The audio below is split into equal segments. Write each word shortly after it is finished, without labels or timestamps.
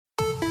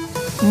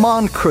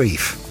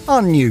Moncrief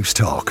on News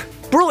Talk.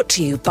 Brought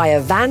to you by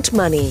Avant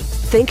Money.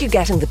 Think you're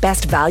getting the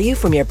best value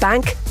from your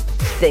bank?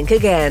 Think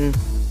again.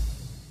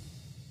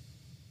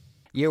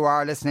 You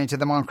are listening to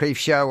the Moncrief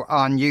Show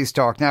on News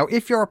Talk. Now,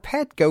 if your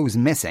pet goes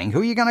missing,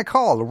 who are you going to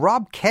call?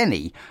 Rob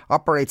Kenny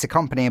operates a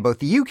company in both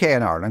the UK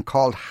and Ireland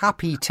called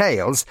Happy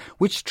Tails,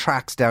 which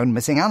tracks down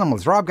missing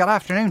animals. Rob, good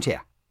afternoon to you.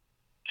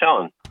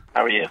 Sean,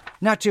 how are you?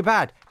 Not too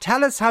bad.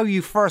 Tell us how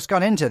you first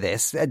got into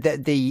this,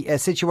 the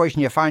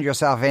situation you found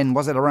yourself in.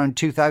 Was it around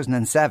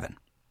 2007?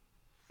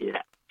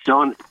 Yeah,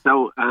 Sean,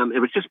 so it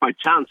was just by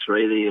chance,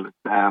 really. It was,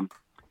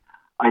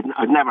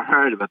 I'd never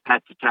heard of a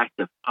pet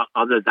detective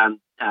other than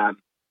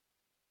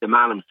the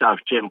man himself,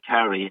 Jim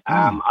Carrey.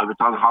 I was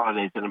on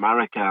holidays in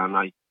America and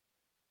I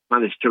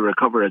managed to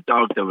recover a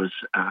dog that was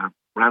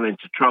ran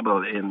into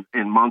trouble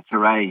in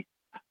Monterey,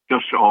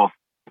 just off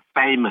the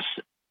famous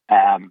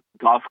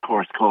golf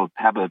course called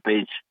Pebble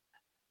Beach.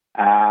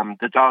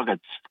 The dog had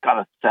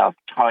got itself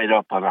tied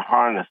up on a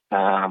harness.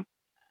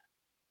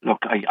 Look,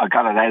 I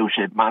got it out.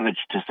 It managed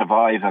to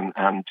survive, and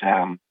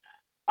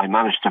I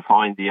managed to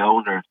find the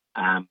owner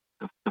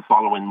the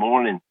following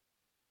morning.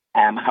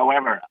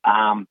 However,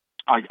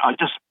 I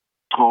just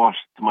thought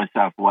to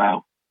myself,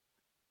 wow,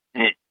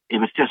 it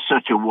was just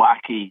such a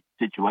wacky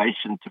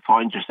situation to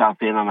find yourself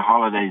in on the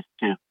holidays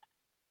to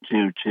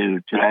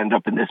end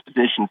up in this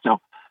position. So,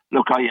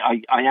 look,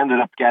 I ended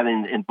up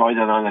getting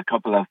invited on a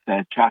couple of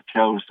chat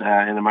shows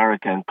in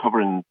America and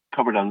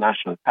covered on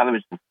national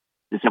television.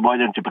 They said, why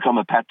don't you become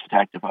a pet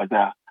detective? I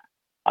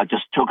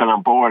just took it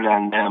on board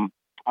and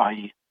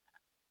I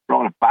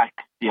brought it back,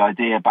 the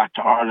idea back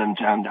to Ireland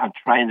and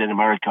trained in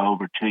America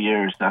over 2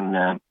 years.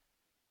 And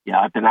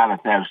I've been at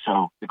it now.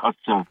 So the guts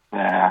of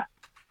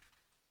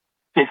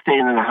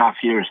 15 and a half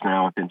years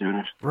now I've been doing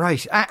it.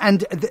 Right.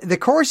 And the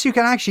course you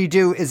can actually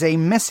do is a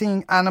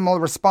missing animal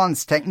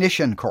response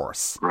technician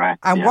course. Right.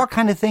 And what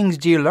kind of things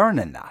do you learn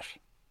in that?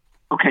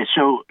 Okay,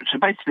 so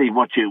basically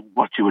what you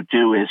would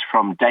do is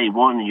from day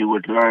one you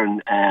would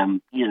learn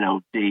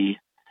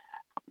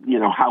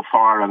how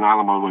far an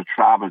animal will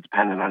travel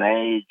depending on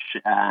age,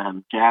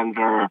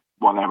 gender,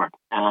 whatever.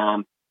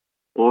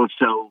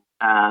 Also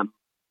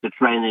the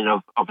training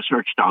of a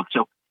search dog.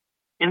 So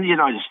in the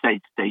United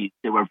States, they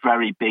were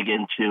very big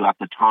into, at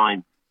the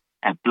time,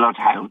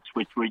 bloodhounds,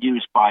 which were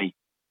used by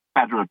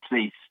federal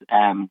police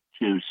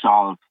to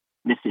solve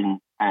missing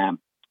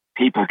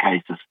people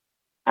cases.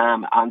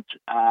 And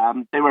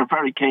they were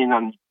very keen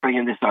on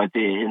bringing this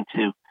idea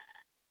into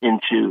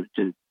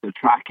the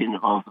tracking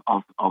of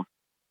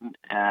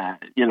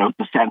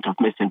the scent of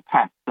missing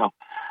pets. So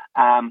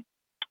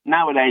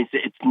nowadays,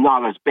 it's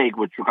not as big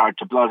with regard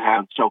to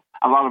bloodhounds. So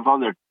a lot of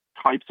other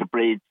types of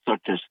breeds,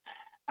 such as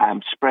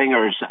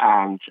Springers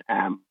and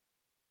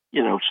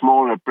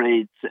smaller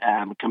breeds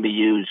can be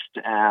used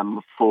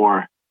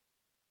for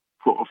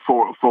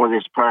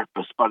this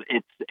purpose. But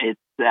it's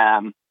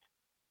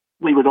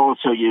we would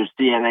also use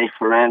DNA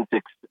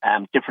forensics,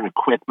 different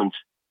equipment,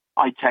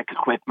 high-tech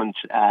equipment,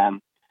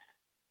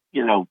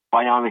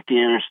 bionic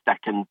ears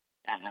that can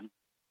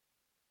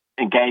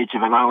engage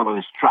if an animal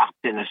is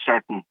trapped in a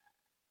certain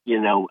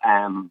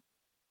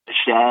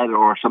shed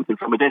or something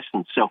from a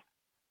distance. So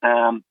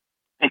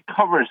it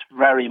covers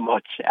very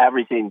much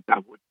everything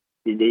that would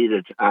be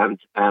needed. And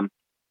there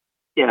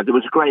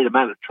was a great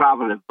amount of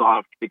travel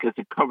involved because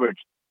it covered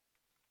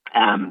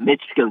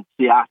Michigan,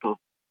 Seattle,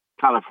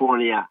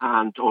 California,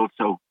 and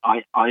also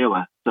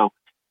Iowa. So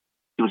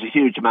there was a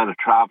huge amount of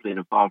traveling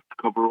involved to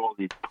cover all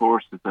these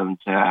courses. And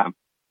So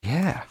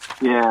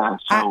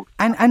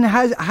and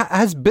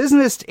has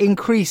business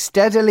increased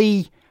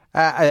steadily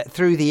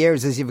through the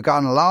years as you've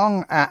gone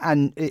along?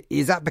 And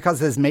is that because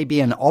there's maybe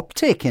an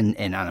uptick in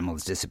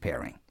animals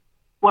disappearing?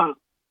 Well,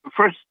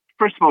 first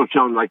of all,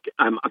 John, I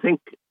think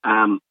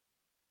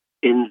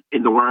in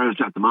the world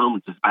at the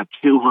moment there's about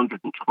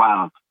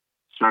 212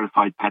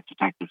 certified pet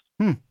detectives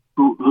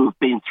who've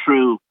been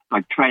through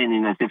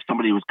training as if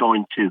somebody was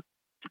going to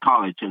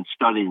college and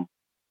studying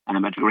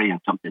a degree in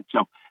something.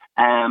 So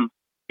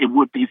it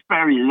would be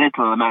very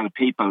little amount of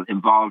people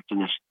involved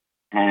in it,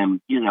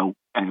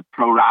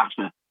 pro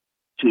rata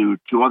to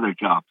other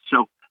jobs.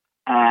 So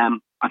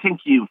I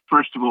think you've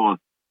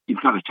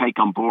got to take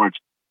on board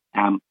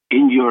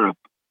in Europe,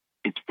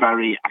 it's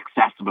very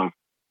accessible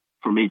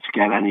for me to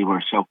get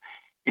anywhere. So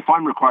if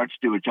I'm required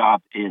to do a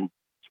job in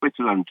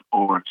Switzerland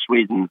or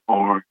Sweden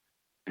or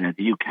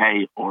the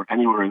UK or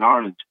anywhere in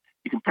Ireland,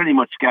 you can pretty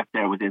much get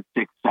there within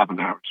 6-7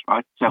 hours,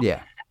 right? So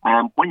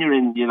when you're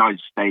in the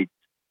United States,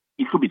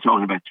 you could be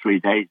talking about 3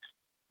 days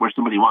where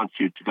somebody wants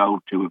you to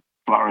go to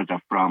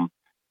Florida from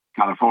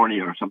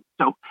California or something.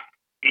 So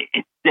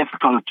it's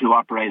difficult to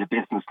operate a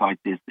business like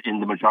this in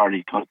the majority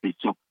of countries.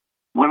 So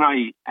when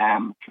I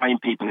train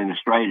people in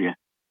Australia,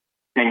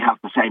 they have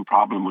the same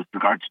problem with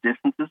regard to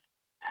distances.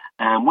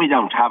 We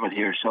don't have it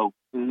here, so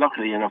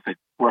luckily enough, it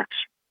works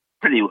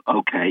pretty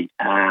okay.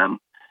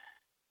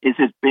 Is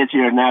it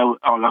busier now?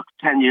 Oh, look,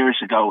 10 years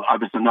ago, I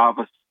was a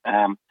novice.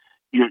 I'm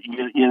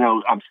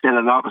still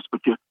a novice,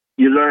 but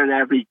you learn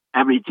every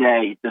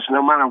day. There's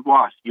no matter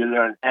what, you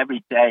learn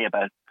every day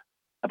about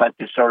about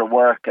this sort of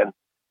work, and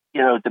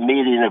the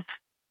meeting of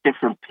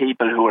different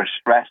people who are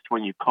stressed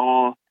when you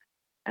call,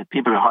 and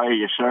people who hire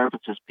your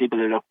services, people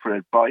who look for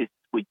advice.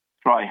 We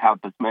try help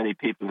as many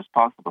people as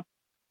possible.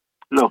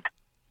 Look,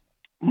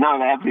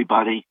 not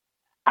everybody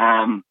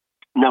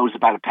knows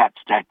about a pet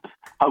detective.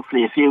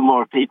 Hopefully a few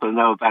more people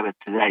know about it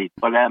today.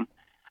 But, in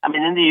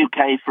the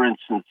UK, for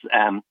instance,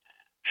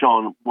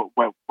 Sean,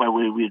 where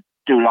we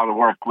do a lot of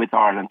work with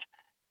Ireland,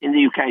 in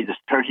the UK there's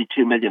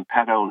 32 million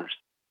pet owners.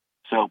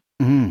 So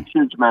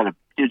huge amount of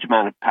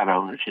pet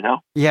owners,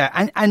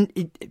 Yeah,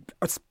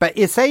 but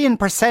you say in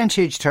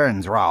percentage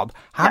terms, Rob,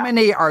 how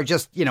many are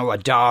just, a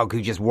dog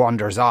who just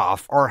wanders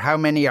off, or how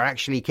many are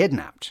actually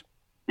kidnapped?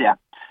 Yeah,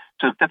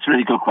 so that's a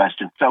really good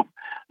question. So,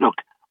 look,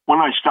 when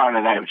I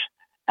started out,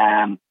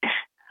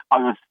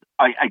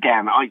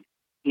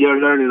 you're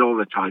learning all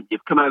the time.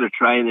 You've come out of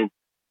training,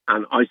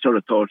 and I sort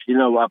of thought,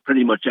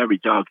 pretty much every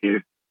dog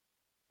here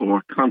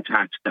or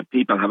contact that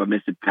people have a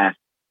missing pet,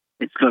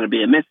 it's going to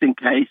be a missing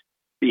case,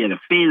 be it a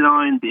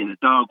feline, be it a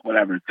dog,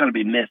 whatever, it's going to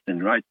be missing,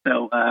 right?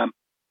 So,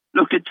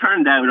 look, it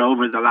turned out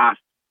over the last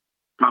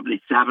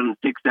probably 7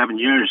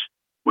 years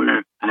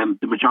where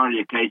the majority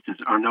of cases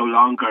are no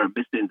longer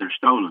missing, they're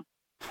stolen.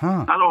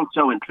 Huh. That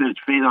also includes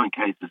feline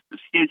cases.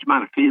 There's a huge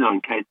amount of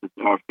feline cases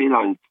or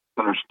felines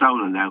that are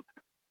stolen now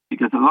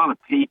because a lot of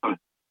people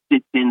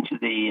dipped into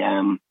the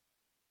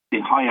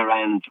higher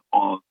end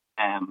of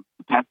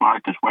the pet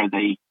market where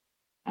they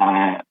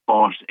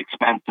bought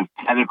expensive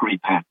pedigree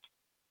pets,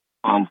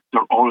 and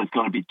they're always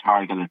going to be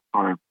targeted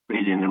for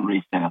breeding and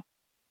resale.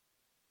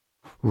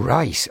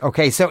 Right.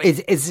 Okay. So is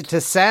it to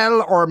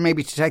sell or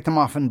maybe to take them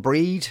off and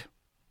breed?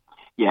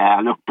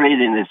 Yeah, look,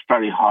 breeding is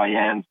very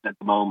high end at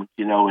the moment.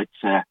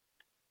 It's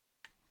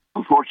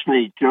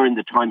unfortunately during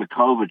the time of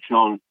COVID,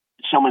 Sean,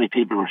 so many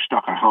people were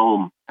stuck at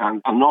home,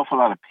 and an awful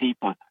lot of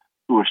people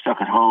who were stuck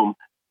at home,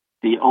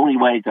 the only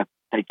way that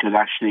they could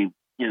actually,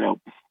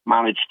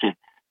 manage to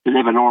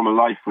live a normal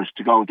life was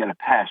to go and get a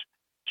pet.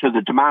 So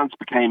the demands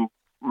became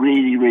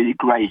really, really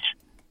great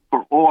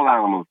for all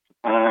animals.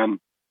 And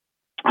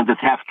the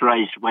theft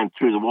rate went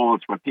through the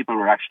walls where people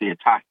were actually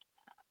attacked,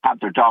 had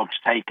their dogs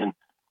taken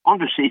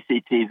under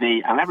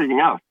CCTV and everything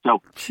else.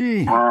 So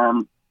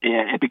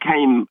it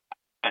became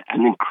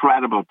an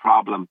incredible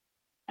problem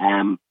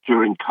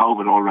during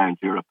COVID all around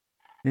Europe.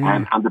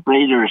 And the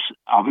breeders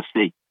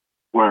obviously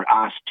were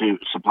asked to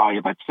supply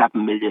about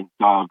 7 million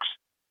dogs.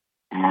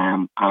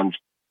 And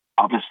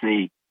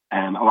obviously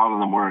a lot of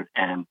them were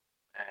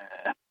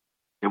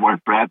they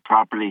weren't bred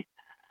properly.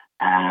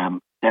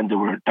 Then there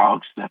were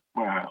dogs that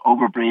were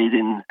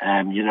overbreeding,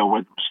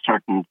 with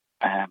certain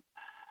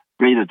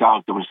breed of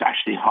dog that was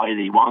actually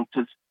highly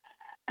wanted.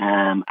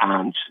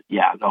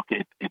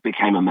 It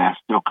became a mess.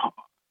 Look,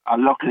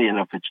 luckily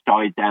enough, it's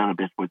died down a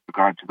bit with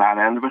regard to that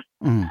end of it.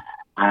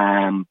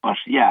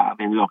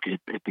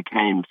 It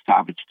became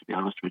savage, to be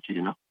honest with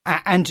you,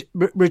 And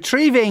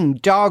retrieving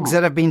dogs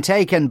that have been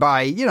taken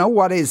by,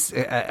 what is,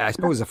 I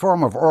suppose, a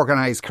form of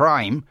organised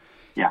crime.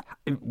 Yeah.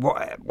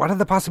 What are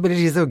the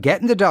possibilities of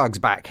getting the dogs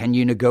back? Can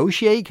you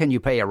negotiate? Can you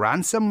pay a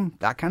ransom?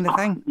 That kind of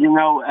thing?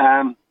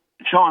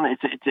 Sean,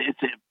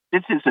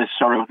 this is a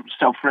sort of,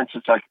 so for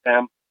instance,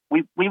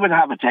 we would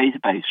have a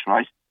database,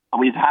 right? And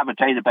we'd have a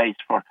database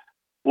for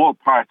all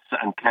parts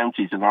and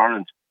counties in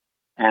Ireland,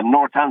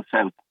 north and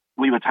south.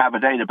 We would have a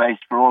database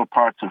for all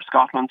parts of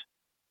Scotland,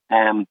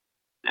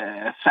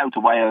 south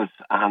of Wales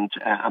and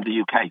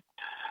the UK.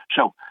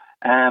 So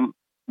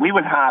we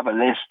would have a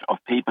list of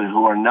people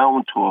who are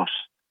known to us,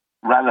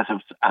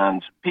 relatives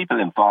and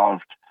people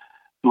involved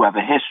who have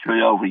a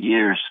history over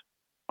years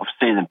of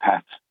stealing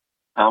pets.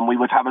 And we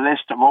would have a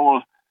list of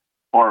all,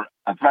 or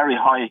a very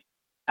high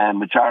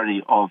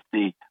majority of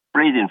the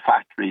breeding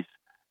factories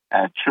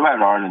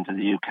throughout Ireland and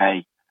the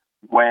UK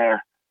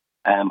where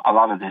a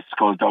lot of this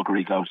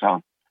skullduggery goes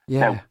on.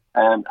 Yeah.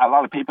 Now, a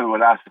lot of people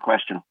would ask the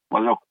question,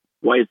 well, look,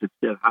 why is it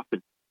still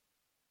happening?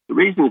 The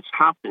reason it's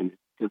happening is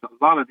because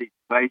a lot of these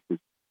places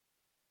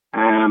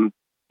are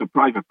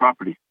private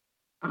property,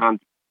 and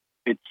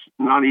it's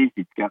not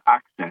easy to get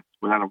access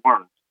without a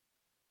warrant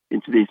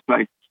into these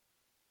places.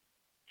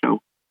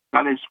 So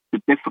that is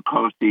the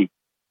difficulty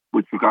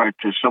with regard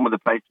to some of the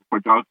places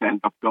where dogs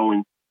end up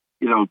going,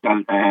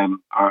 that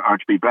are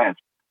to be bred.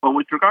 But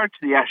with regard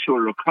to the actual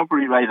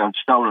recovery rate on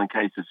stolen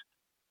cases,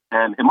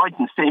 it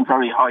mightn't seem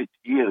very high to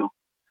you,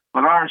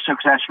 but our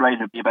success rate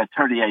would be about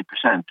 38%,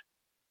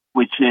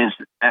 which is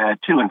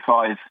 2 in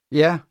 5.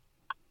 Yeah.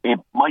 It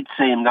might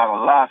seem not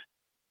a lot,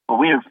 but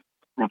we have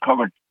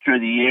recovered through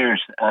the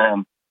years.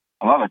 A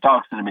lot of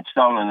dogs that have been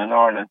stolen in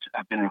Ireland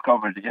have been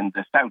recovered in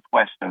the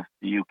southwest of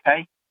the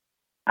UK,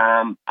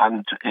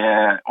 and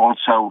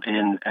also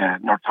in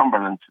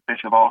Northumberland,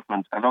 Bishop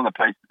Auckland, and other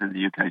places in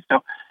the UK.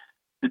 So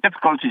the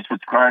difficulties with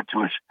regard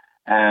to it,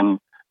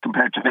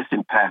 compared to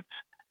missing pets,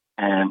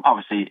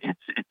 obviously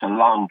it's a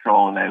long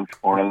drawn out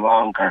or a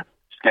longer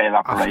scale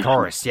operation. Of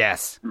course,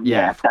 yes.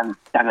 Yeah, than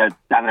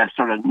a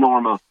sort of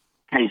normal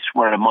case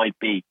where it might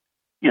be,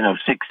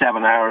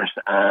 6-7 hours,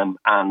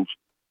 and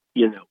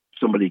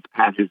somebody's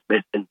pet is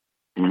missing.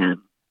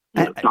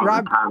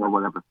 Rob, pan or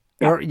whatever.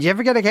 Or, do you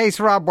ever get a case,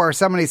 Rob, where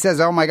somebody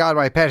says, "Oh my God,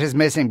 my pet is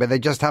missing," but they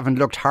just haven't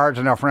looked hard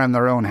enough around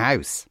their own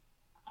house?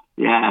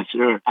 Yeah,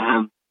 sure.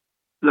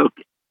 Look,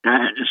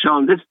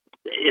 Sean, this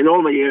in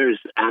all my years,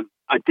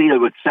 I deal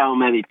with so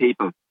many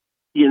people,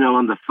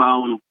 on the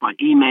phone, by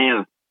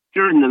email.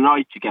 During the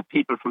night, you get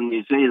people from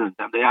New Zealand,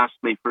 and they ask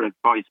me for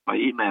advice by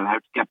email how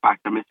to get back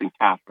their missing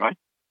cat, right?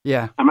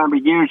 Yeah. I remember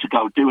years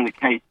ago doing a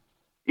case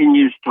in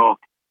News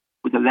Talk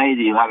with a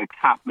lady who had a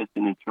cat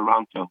missing in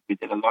Toronto. We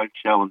did a live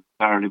show on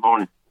Saturday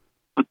morning.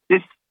 But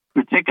this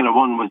particular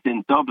one was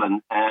in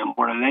Dublin,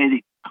 where a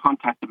lady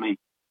contacted me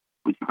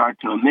with regard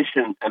to a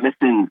missing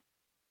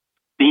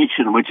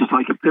Bichon, which is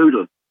like a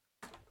poodle.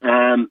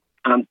 And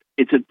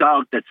it's a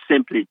dog that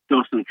simply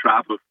doesn't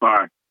travel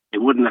far.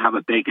 It wouldn't have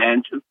a big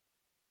engine.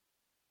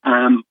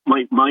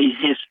 My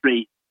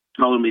history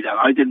told me that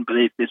I didn't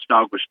believe this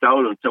dog was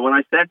stolen. So when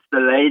I said to the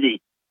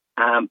lady,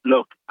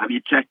 look, have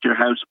you checked your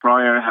house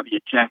prior? Have you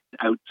checked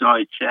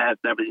outside sheds?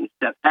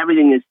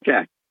 Everything is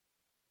checked.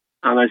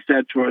 And I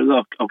said to her,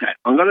 look, okay,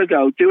 I'm going to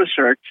go do a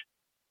search.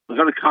 I'm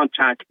going to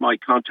contact my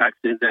contacts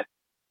in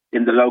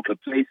the local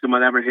police and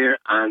whatever here.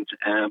 And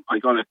I'm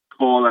going to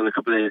call on a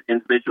couple of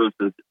individuals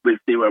and we'll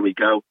see where we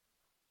go.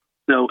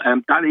 So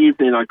that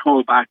evening I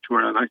called back to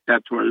her and I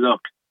said to her,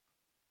 look,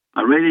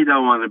 I really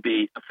don't want to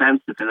be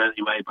offensive in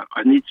any way, but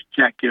I need to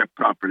check your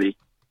property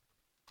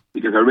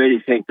because I really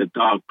think the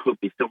dog could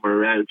be somewhere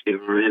around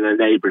here or in a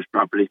neighbour's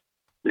property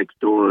next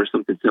door or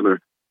something similar.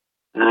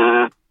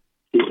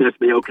 She said to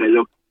me, okay,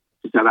 look,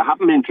 she said, I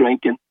haven't been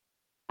drinking.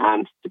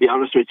 And to be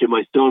honest with you,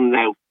 my son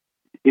now,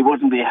 he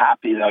wouldn't be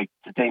happy to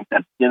think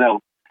that,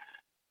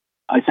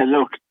 I said,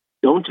 look,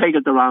 don't take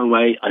it the wrong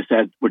way. I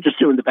said, we're just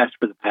doing the best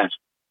for the pet.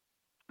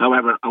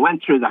 However, I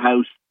went through the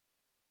house.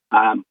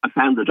 I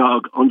found the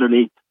dog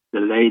underneath the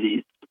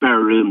lady's spare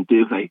room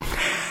duvet.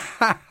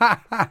 I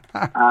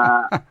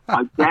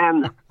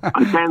then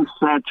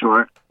said to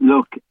her,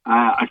 look,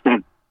 I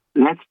said,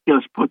 let's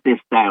just put this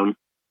down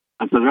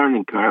as a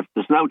learning curve.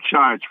 There's no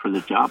charge for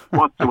the job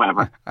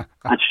whatsoever.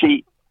 And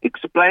she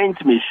explained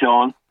to me,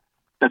 Sean,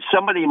 that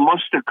somebody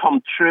must have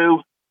come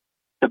through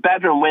the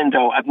bedroom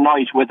window at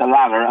night with a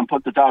ladder and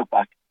put the dog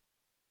back.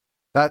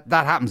 That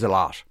happens a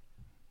lot.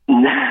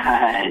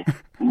 No,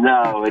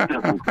 it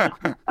doesn't.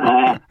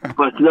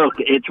 But look,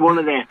 it's one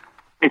of the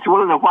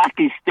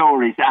wacky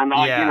stories, and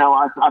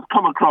I've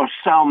come across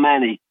so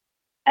many.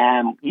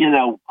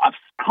 I've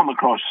come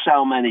across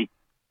so many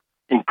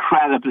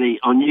incredibly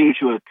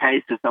unusual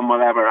cases and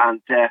whatever.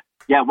 And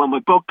when my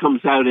book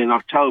comes out in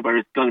October,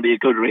 it's going to be a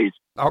good read.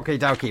 Okay,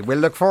 dokie. We'll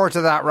look forward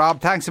to that,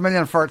 Rob. Thanks a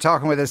million for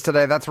talking with us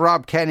today. That's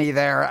Rob Kenny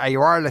there.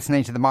 You are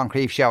listening to the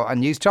Moncrief Show on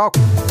News Talk.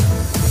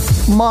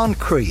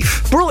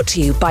 Moncrief. Brought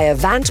to you by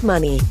Avant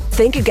Money.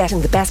 Think you're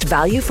getting the best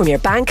value from your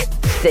bank?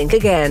 Think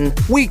again.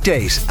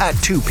 Weekdays at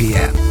 2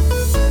 p.m.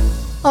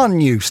 on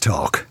News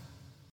Talk.